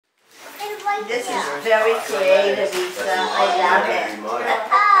This is very creative, Lisa. I love it. Well,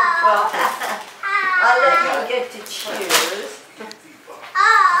 I'll let you get to choose.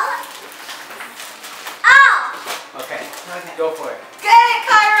 Okay, go for it. Get it,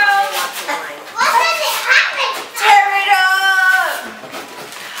 Cairo! What does it happen? Tear it up!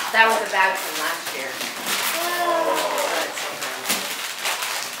 That was a bag from last year.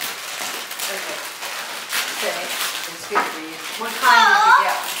 Okay. It's good for you. What kind did you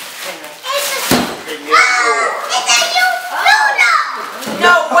get? It's a noodle!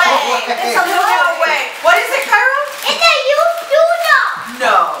 No way! No way! What is it, Cairo? It's a noodle!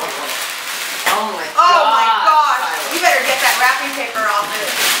 No. Oh my Oh my God. gosh! You better get that wrapping paper off it.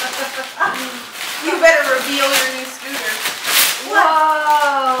 You better reveal your new scooter.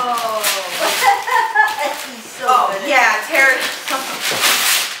 Whoa! He's so Oh good. yeah, tear it.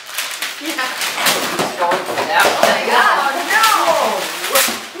 Yeah. He's going for that one. Oh no! It's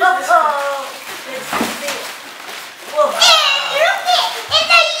a noodle!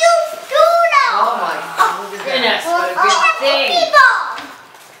 Oh my goodness, what a good thing.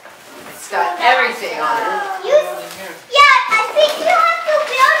 It's got everything on it. Yeah, I think you have to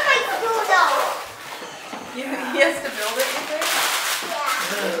build my noodle. He has to build it, you think?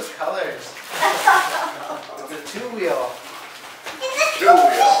 Yeah. Those colors. It's a two-wheel. It's a two-wheel.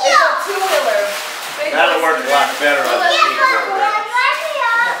 It's a two-wheeler. That'll work a lot better on the skateboard.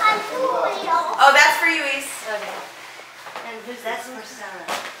 Oh, that's for you, Ise. Okay. And who's that's for Sarah?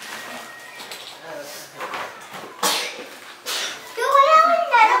 Do we have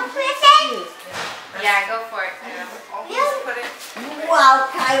another present? Yeah, go for it. Just put it. Wow,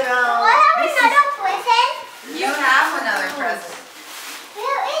 Do Cairo. I have another present? You have another present.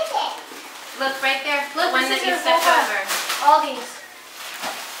 Where is it? Look right there. The one this that is you your stepped whole over. All these.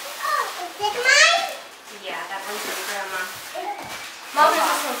 Oh, is it mine? Yeah, that one's for Grandma. Mom,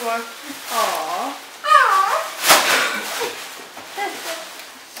 this one for. Aww. Oh.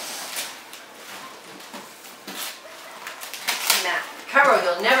 Matt. Cairo,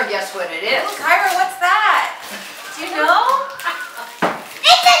 you'll never guess what it is. Oh, Cairo, what's that? Do you know?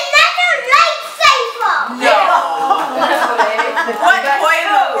 It's another lightsaber. No. What What boy in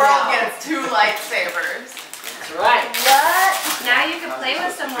the world gets two lightsabers? That's right. What? Now you can play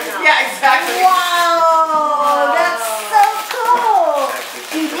with someone else. Yeah, exactly. Wow, that's so cool.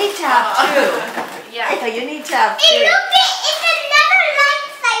 You need to have two. Yeah. You need to have Hey, two. look it. It's another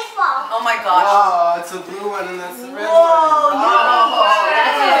lightsaber. Oh my gosh. Oh, it's a blue one and that's the red Whoa, one.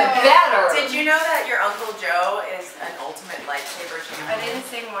 That's even better. Did you know that your Uncle Joe is an ultimate lightsaber I champion? didn't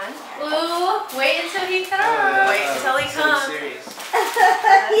sing one. Ooh, wait until he comes. Wait until he So comes. serious.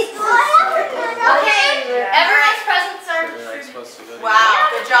 Okay, everyone's presents are. They're like supposed to go together.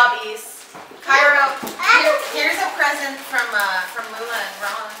 Wow, good job, Ise. Cairo, here's a present from Lula and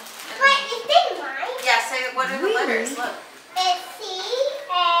Ron. Wait, is this mine? Yeah, say what are the letters? Look. It's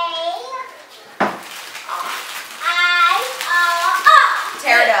C-A-I-R-O.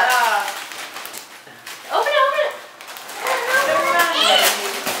 Tear it up. Open it, open it.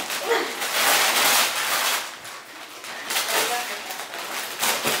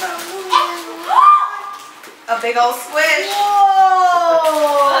 A big old squish.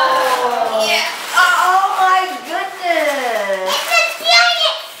 Whoa! Yeah. Oh my goodness! It's a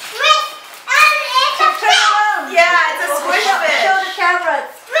giant squish and it's a Turn around. Yeah, it's a squish Show fish. the camera.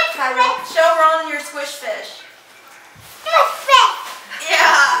 squish Cairo. fish. Show Ron your squish fish. Squish fish.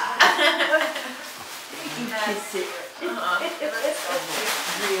 Yeah. You kiss it. It's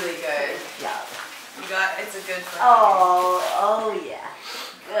really good. Yeah. You got it's a good friend. Oh yeah.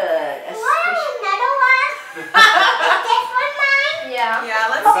 Good. A Do I have squish. another one? Is this one mine? Yeah. Yeah,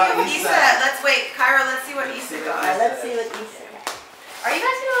 let's What see about what Issa? Issa. Let's wait, Cairo. Let's see what Issa got. Let's see what he said. Are you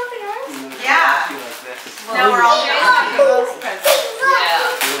guys gonna open yours? Yeah. She was next. No, we're all Yeah. gonna do those presents.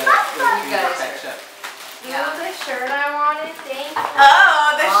 Yeah. You guys- catch up. Ooh, the shirt I wanted. Thank you. Oh,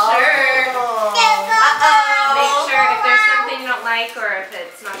 the shirt. Oh. Make Uh-oh. sure if there's something you don't like or if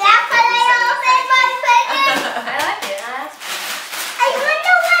it's not Yeah, good, but you I send it opened my aside. present. I like it. That's I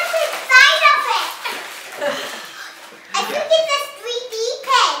wonder what's inside of it. I think it's a 3D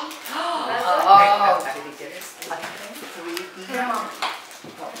pen. Oh, did he get his? How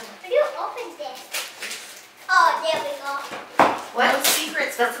do you open this? Oh, there we go. What? No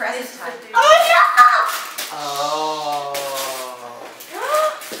secrets for present time. Oh no! Oh.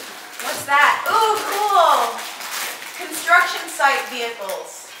 What's that? Ooh, cool. Construction site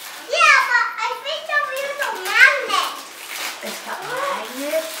vehicles. Yeah, but I think the wheels are magnets. It's got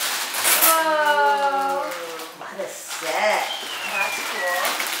magnets. Whoa. What a set. That's cool.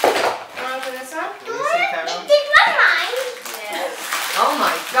 Want to open this one? Do I? Is this one mine? Yes. Oh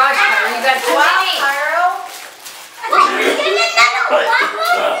my gosh, Cairo, you got too Wow, many. Cairo.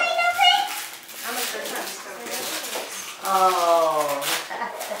 I'm a good friend, so good. Oh.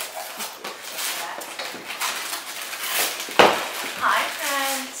 Hi,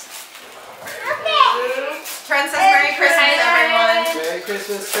 friends. Trent says Merry Christmas, everyone. Merry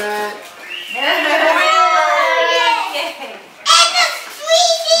Christmas, Trent.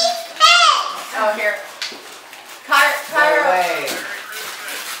 Oh, here. Go Cairo. away.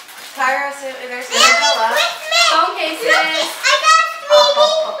 Cairo, there's Isabella. Phone cases.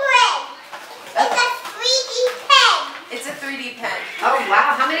 It's a 3D pen. Oh,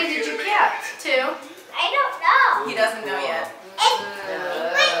 wow. How many did you get? 2. He doesn't know yet.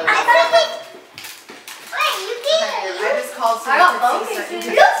 I just called so I you got could phone see cases.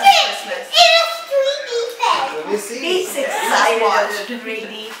 something. Christmas. Let me see. He's excited of the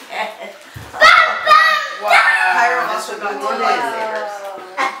 3D. Wow. Cairo also got two Wow. lightsabers.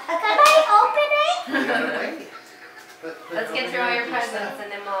 Let's get through all your presents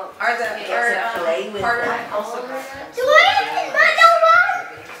and then we'll. Are the Get to play with Carter that. also got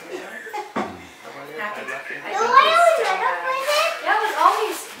Happy. Yeah, it was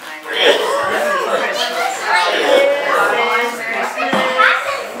always.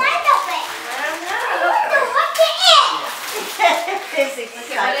 This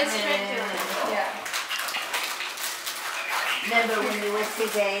Okay, what is Trent excitement. doing? Yeah. Remember when you was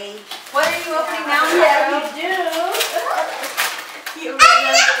his age? What are you opening now, Yeah, Cairo? you do. You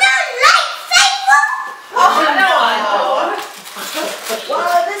Oh, no.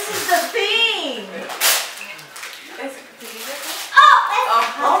 Well, this is the theme.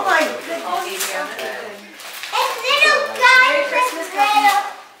 Oh my goodness. Merry Christmas, Cairo.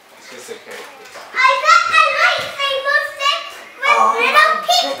 It's okay.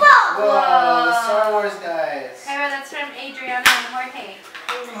 Whoa, the Star Wars guys. Kyra, that's from Adriana and Jorge.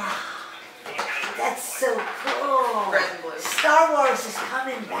 That's so cool. Red and blue. Star Wars is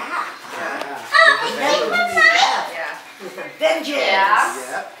coming back. Yeah. Never really left. Yeah. With a vengeance. Yeah.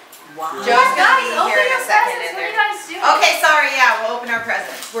 Yep. Wow. Joe's gonna Guys, be open here in your a second. presents. And What are you they're- guys doing? Okay, sorry. Yeah, we'll open our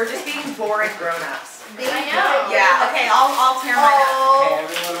presents. We're just being boring grown-ups. I know. Yeah. Okay, I'll tear mine up. Okay,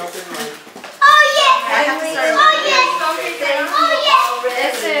 everyone open one. I have to start.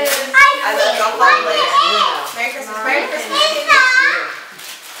 This is. I love Go Lovely. Merry Christmas. Merry Christmas.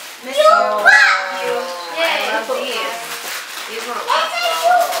 Miss you. Yay. I love these. These won't.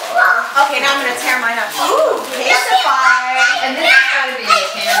 Okay, now I'm gonna tear mine up. Ooh, Pacify. And this is going to be a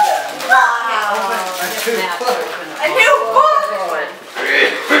tandem. Wow. A new book. So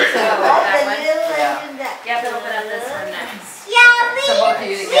Oh, that the one. little and that. You have to open up this one next. So both of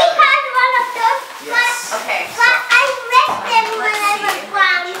you together. Yes. Okay. I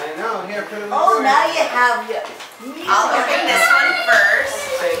know. Here, put them Oh, in. now you have your music. I'll open this one first.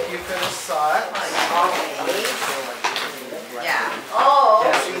 Thank you for the sauce. Yeah. Oh,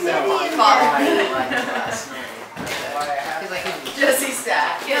 Jesse, Cindy no. and Father. Debbie. Why I have He's like, Jesse's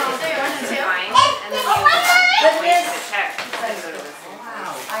sad. Yeah, I'll do yours too. fine. And then you But wait this, to check.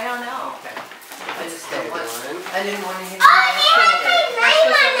 wow. I don't know. I just Okay, don't want. one. I didn't want to hit Oh, this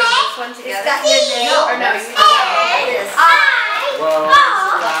one It's together. got your name. Or no, you don't. This. Whoa, this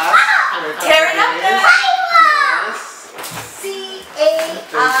is last. Tear it up now. Yes.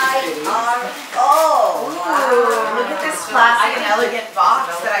 C-A-I-R-O. Wow. Look at this classic and elegant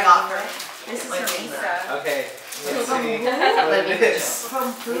box that I got for. This is from Lisa. Okay, let's see what it is. From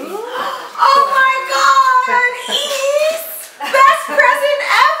who? Oh my God! East! Best present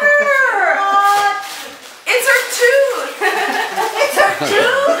ever! It's her tooth! It's her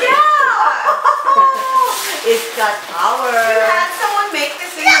tooth? Yeah! It's got power. You had someone make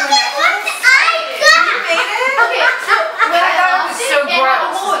this into a necklace? You made it? Okay, so when I thought it was lost so it, it had a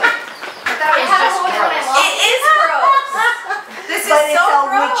gross. hole in it. I thought It it was had a just hole in it when I gross. lost It is gross. This But is it's so a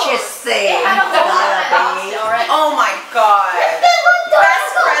gross. witch's thing. It had a hole in it when I lost Gotta it, be. alright? Oh my God. Best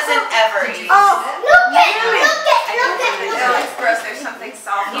present ever. Eve. Oh, No, it's gross. There's something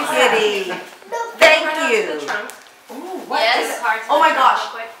soft on it. Kitty. Thank you. Ooh, what Yes. is it? Hard to Oh my open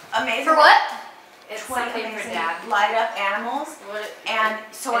gosh. real quick. Amazing. For what? It's 20 something for amazing dad. light up animals. What? And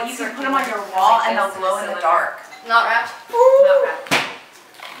so It's you can put them on your circular. wall Like and they'll this in glow a in the cylinder. dark. Not wrapped? Not wrapped.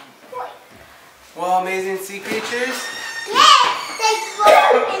 Well, amazing sea creatures. Yes, they go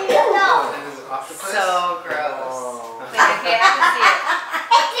in the nose. Oh, this is octopus. So gross. Oh. Wait, okay, I have to see it.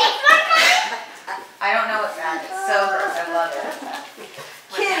 I don't know what's that. It's so gross. I love it.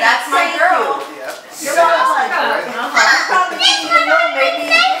 Kitty, That's my thank girl. you. Yep. So much. I probably didn't even know. Maybe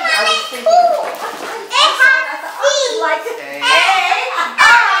you did. I was thinking. Like it. Okay.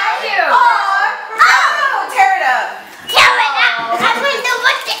 Thank you. Oh, tear it up. Tear it up. I wonder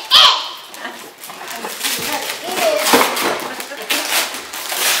what the egg.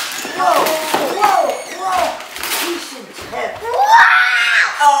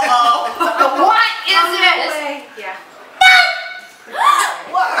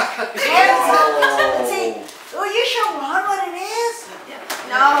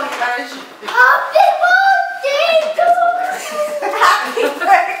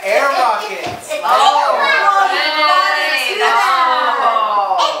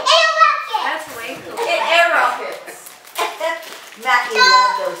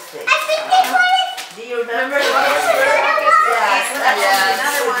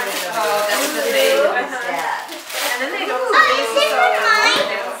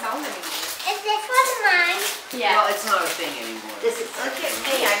 Well, it's not a thing anymore. This is Look at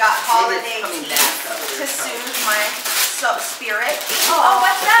me, I got holiday coming tea back, though. to soothe my spirit. Oh,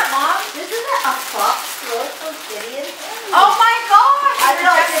 what's that, Mom? Isn't that a fox throat from Gideon? Oh my gosh! I You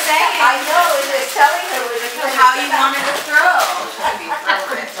know, were just saying. I know, and they're telling her we're going to How you wanted to throw. Should be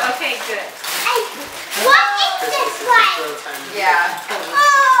Okay, good. What is this one? Yeah.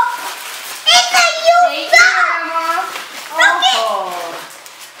 Oh, it's a new dog. Look it.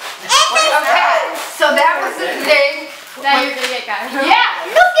 Okay, so that was the thing. Now you're gonna get Cairo. Yeah.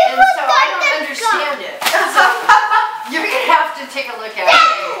 Look at And what so I don't Dr. understand it. So you're gonna have to take a look at it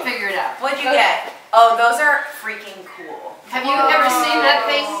and figure it out. What'd you get? Oh, those are freaking cool. Have you ever seen that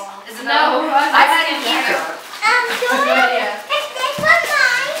thing? Is it No, I hadn't either. Julia, is this one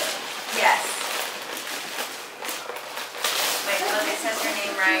mine? Yes. Wait, look, it says your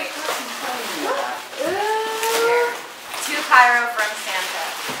name right. Here. To Cairo from Santa.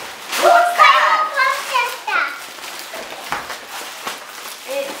 What's that?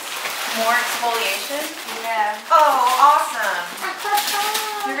 It's more exfoliation? Yeah. Oh, awesome.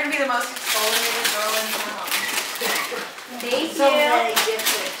 You're gonna be the most exfoliated girl in town. Thank So you. many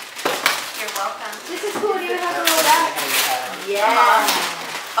different. You're welcome. This is cool. You have a little bag. Yeah.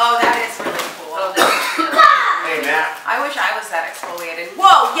 Oh, that is really cool. Oh, that's Hey, Matt. I wish I was that exfoliated.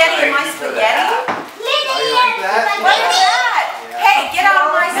 Whoa, Yeti in my Thank you for spaghetti? that. What is that? Hey, get out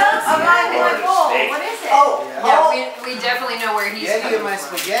of my bowl. What is it? Oh, yeah, oh, we definitely know where he's Yeti in coming my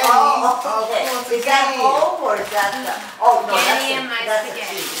from. spaghetti. oh, Oh, okay. cool, it's Is a that game. home or is that the, oh, no, that's Yeti a, in my that's a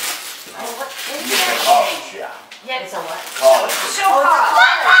spaghetti. tea. Oh, what is It's a that? college shop. It's a what? College. Show Oh, pop.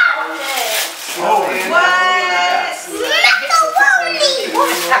 okay. Oh, What?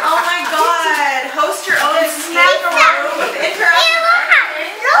 Oh my god. Host your own snack-a-roo with interactive art.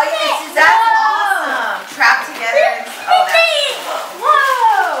 That's awesome. Trapped together. Oh, that's cool.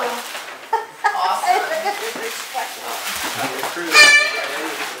 Whoa. Awesome.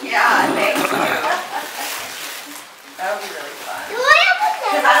 Yeah, thank you. That would be really fun.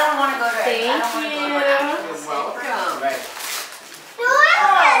 Because I don't want to go to Thank an actual You're sleepover. welcome. Right.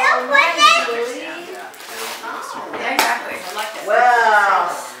 Yeah, exactly. I like that.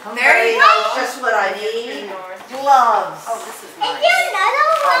 Well, There you know go. just what I need. Gloves. Oh, this is nice. Look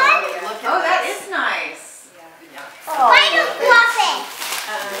at Oh, that this. is nice. Oh,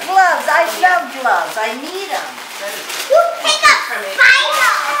 gloves. I love gloves. I need them.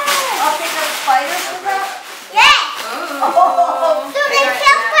 I'll pick up spiders for that. Ooh. Oh,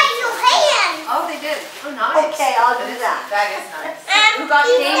 Oh, they did. Oh, nice. okay, I'll do that. That is nice. Thank you.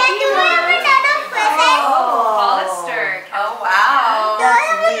 Oh, Hollister. Oh, wow.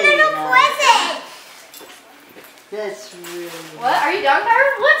 That's really. What? Are you done,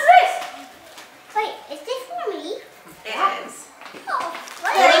 Cairo? What's this? Wait, is this for me? It is. Oh,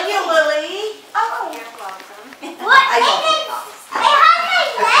 what Thank you, Lily. Oh. You're welcome. What I is love it? gloves. It has my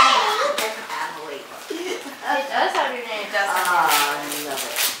name. Family. It does have your name. It does. I love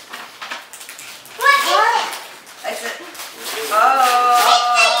it. What is it? Is it?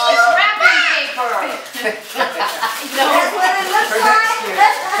 Oh. It's wrapping paper. That's what it looks For like. next year.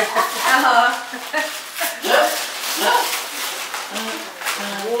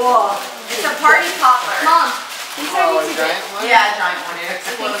 Whoa. It's a party popper. Mom, these are Oh, a you giant one? Yeah, a giant one. It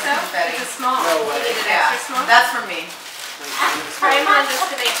think explodes so? confetti. It's a small. No way. You need an Yeah, extra small? that's for me. Try them on just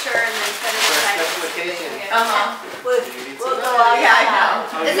to make sure and then set it For a aside. special occasion. Uh-huh. We'll go out. Yeah, I know.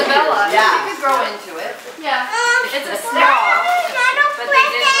 Isabella, Yeah. you could grow into it. Yeah. It's a What small, is another but they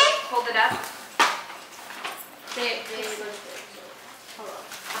did present? hold it up. They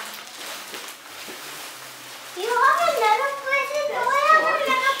You have another present? Do I have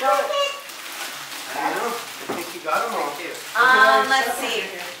another Show it. present? I don't know. I think you got them all. Let's see.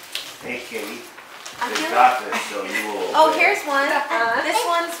 Hey, Kitty. They got this, so you will. Oh, here's one. This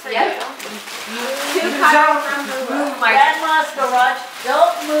one's for Yep. you. To Cairo from Move my Grandma's garage.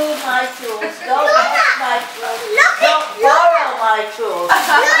 Don't move my tools. Don't touch my tools. Look at Don't borrow my tools.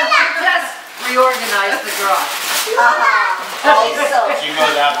 just reorganize the garage. Also, She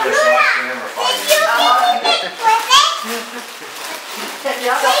goes out there selecting them or finding you them. this present?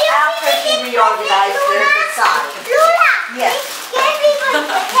 so after she reorganized, there's the side. Lula, Yes. give me my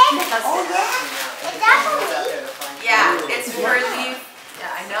present. Oh, yeah. Is that for me? Yeah, it's for you.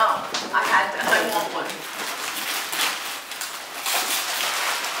 Yeah, I know. I had to. I want one.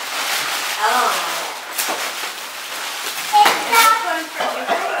 Oh. It's not. one for you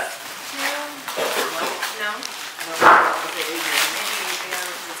guys. No?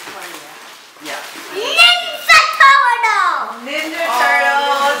 Yeah. Ninja Turtle. Ninja Oh,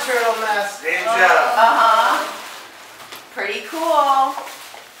 Turtles. turtle mess. Ninja. Uh-huh. Pretty cool.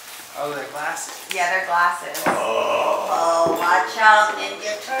 glasses. Yeah, they're glasses. Oh, watch out,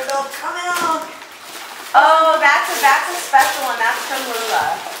 Ninja Turtle coming on. Oh, that's a special one. That's from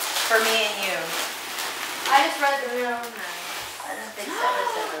Lula. For me and you. I just read the real one. I don't think that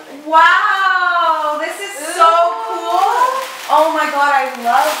was a movie. Wow, this is so cool. Oh my God, I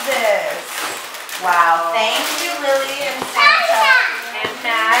love this. Wow, thank you, Lily and Santa. And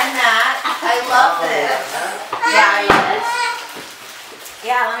Matt. And Nat. I love this. Yeah, yes.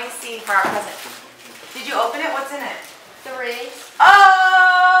 Yeah, let me see for our present. Did you open it? What's in it? The rings.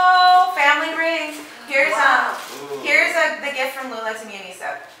 Oh, family rings. Here's Wow. the gift from Lula to me and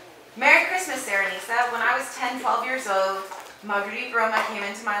Nisa. Merry Christmas, Sarah and Nisa. When I was 10, 12 years old, Marguerite Roma came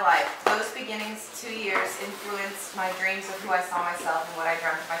into my life. Those beginnings 2 years influenced my dreams of who I saw myself and what I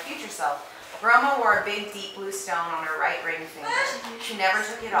dreamt of my future self. Roma wore a big, deep blue stone on her right ring finger. She never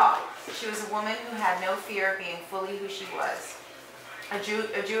took it off. She was a woman who had no fear of being fully who she was. A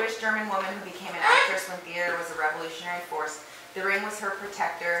Jewish German woman who became an actress when theater was a revolutionary force. The ring was her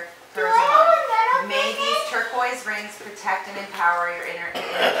protector, hers alone. May these turquoise rings protect and empower your inner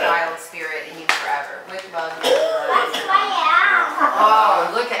child spirit in you forever. With love, Oh,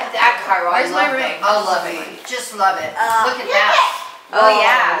 look at that, Cairo. Where's my love ring? it. I love it. Just love it. Look at that. Oh,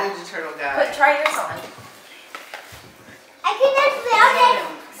 yeah. Ninja Turtle guy. Try yours on. I can just build it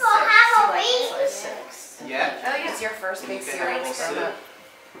for Halloween. Yeah. Oh, yeah. It's your first big You can series almost from sit.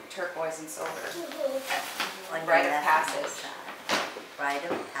 turquoise and silver. On Rite your of left passage. side. Rite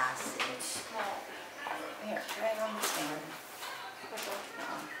of passage. Here, try it on the stand.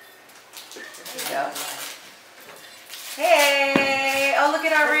 There you go. Hey! Oh, look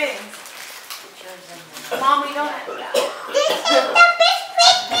at our rings. Put yours in there. Mom, we don't have that. This is the big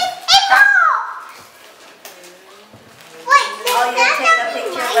people. Wait, Oh, you take a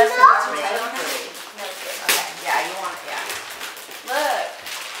picture of us in the ring. Okay, yeah, you want it, yeah. Look.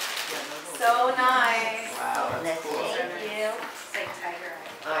 So nice. Wow. Let's see. Thank you. It's like tiger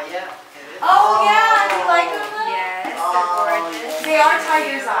eye. Oh, yeah. Oh, yeah. Do you like them? Yes, Oh, they're gorgeous. They are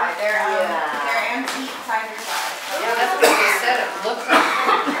tiger's eye. They're Yeah. antique tiger's eye. Yeah, that's what you said. It looks like.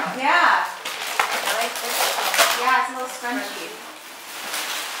 Yeah. I like this one. Yeah, it's a little scrunchy.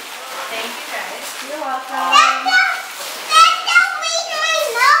 Thank you guys. You're welcome. That's the reason I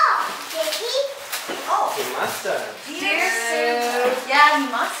know. Baby. Oh, He must have. dear Sue, Yeah, he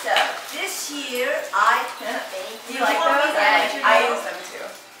must have. this year I Do you like those? Yeah, I use them too.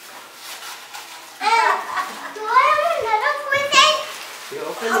 Do I have another present? You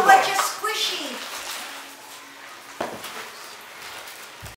open How them about all. your squishy?